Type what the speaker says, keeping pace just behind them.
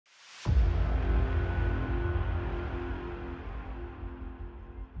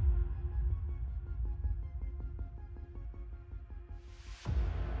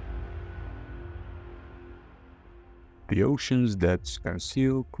the ocean's depths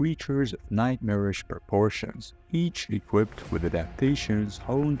conceal creatures of nightmarish proportions, each equipped with adaptations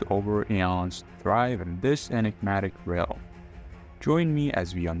honed over eons to thrive in this enigmatic realm. Join me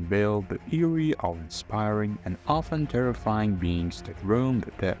as we unveil the eerie, awe-inspiring, and often terrifying beings that roam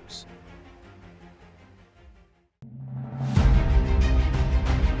the depths.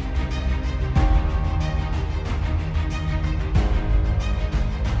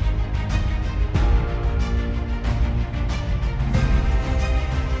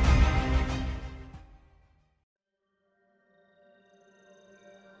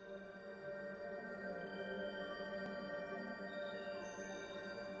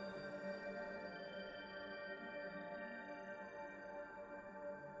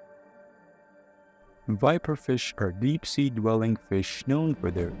 Viperfish are deep-sea dwelling fish known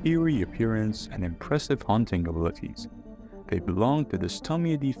for their eerie appearance and impressive hunting abilities. They belong to the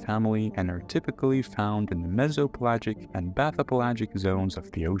Stomiidae family and are typically found in the mesopelagic and bathypelagic zones of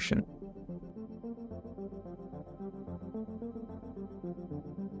the ocean.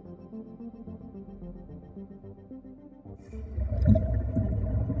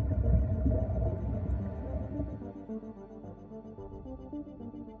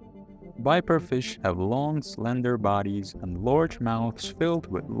 Viperfish have long, slender bodies and large mouths filled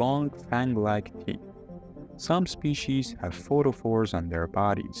with long, fang-like teeth. Some species have photophores on their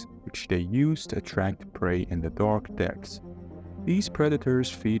bodies, which they use to attract prey in the dark depths. These predators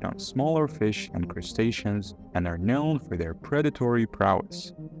feed on smaller fish and crustaceans and are known for their predatory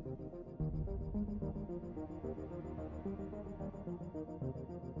prowess.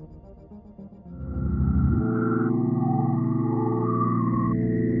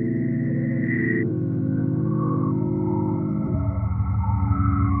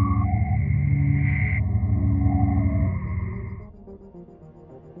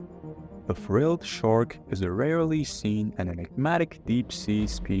 The frilled shark is a rarely seen and enigmatic deep-sea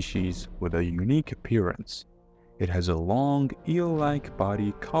species with a unique appearance. It has a long, eel-like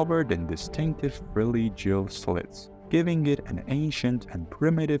body covered in distinctive frilly gill slits, giving it an ancient and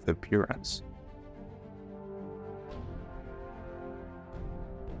primitive appearance.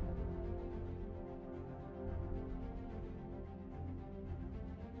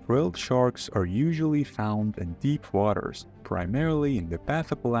 Frilled sharks are usually found in deep waters, primarily in the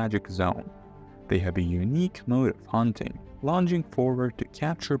bathypelagic zone. They have a unique mode of hunting, lunging forward to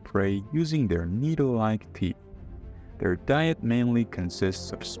capture prey using their needle-like teeth. Their diet mainly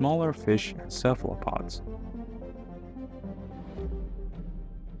consists of smaller fish and cephalopods.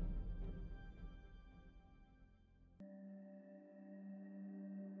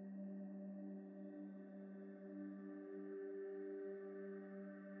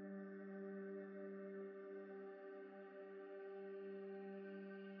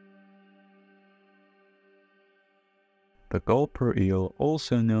 The Gulper eel,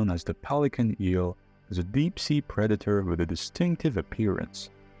 also known as the pelican eel, is a deep-sea predator with a distinctive appearance.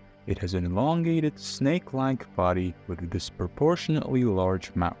 It has an elongated, snake-like body with a disproportionately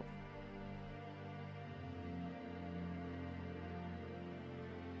large mouth.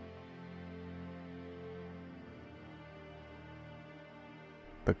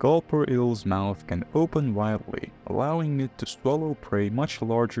 The Gulper eel's mouth can open widely, allowing it to swallow prey much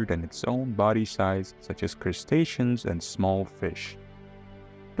larger than its own body size, such as crustaceans and small fish.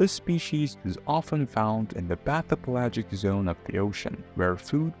 This species is often found in the bathypelagic zone of the ocean, where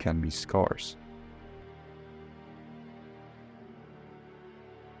food can be scarce.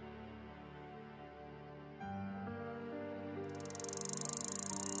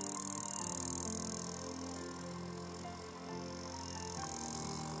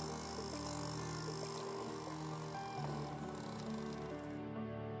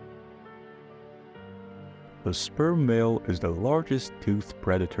 The sperm whale is the largest toothed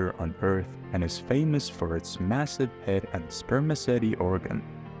predator on Earth and is famous for its massive head and spermaceti organ.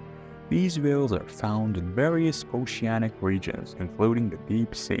 These whales are found in various oceanic regions, including the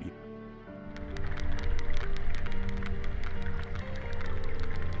deep sea.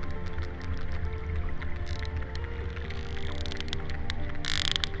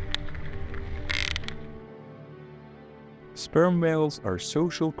 Sperm whales are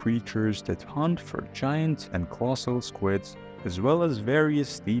social creatures that hunt for giant and colossal squids, as well as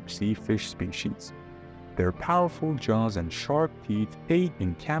various deep-sea fish species. Their powerful jaws and sharp teeth aid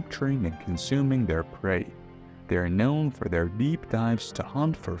in capturing and consuming their prey. They are known for their deep dives to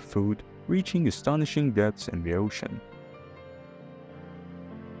hunt for food, reaching astonishing depths in the ocean.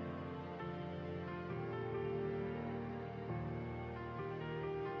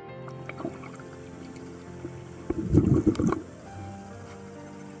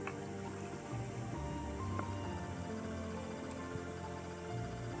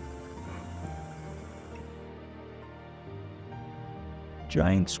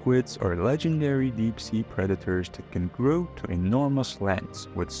 Giant squids are legendary deep-sea predators that can grow to enormous lengths,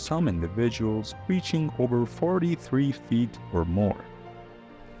 with some individuals reaching over 43 feet or more.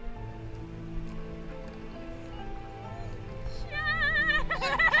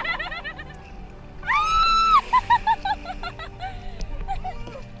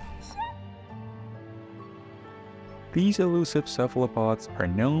 These elusive cephalopods are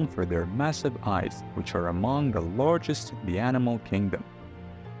known for their massive eyes, which are among the largest in the animal kingdom.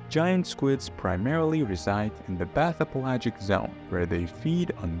 Giant squids primarily reside in the bathypelagic zone, where they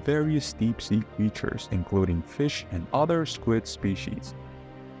feed on various deep-sea creatures, including fish and other squid species.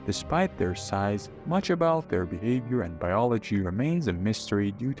 Despite their size, much about their behavior and biology remains a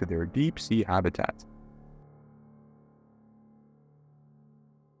mystery due to their deep-sea habitat.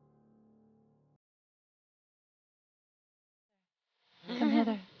 Come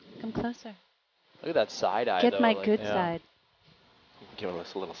hither. Come closer. Look at that side eye. Get though, my like, good yeah. side. Give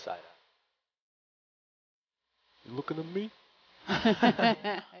us a little side eye. You looking at me?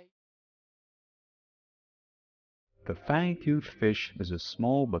 The Fangtooth Fish is a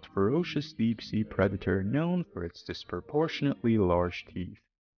small but ferocious deep-sea predator known for its disproportionately large teeth.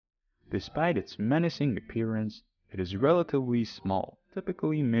 Despite its menacing appearance, it is relatively small,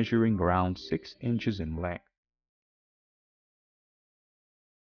 typically measuring around 6 inches in length.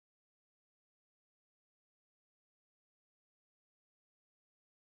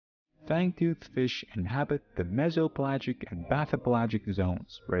 Fangtooth fish inhabit the mesopelagic and bathypelagic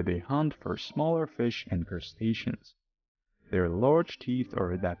zones, where they hunt for smaller fish and crustaceans. Their large teeth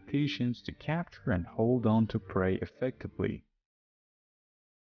are adaptations to capture and hold on to prey effectively.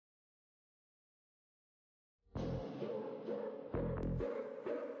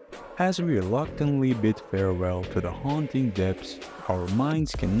 As we reluctantly bid farewell to the haunting depths, our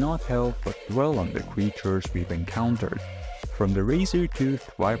minds cannot help but dwell on the creatures we've encountered. From the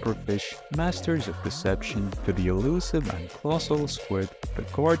razor-toothed viperfish, masters of deception, to the elusive and colossal squid, the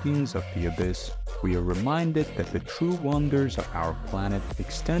guardians of the abyss, we are reminded that the true wonders of our planet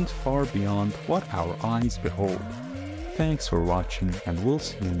extend far beyond what our eyes behold. Thanks for watching, and we'll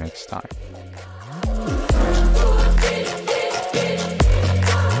see you next time.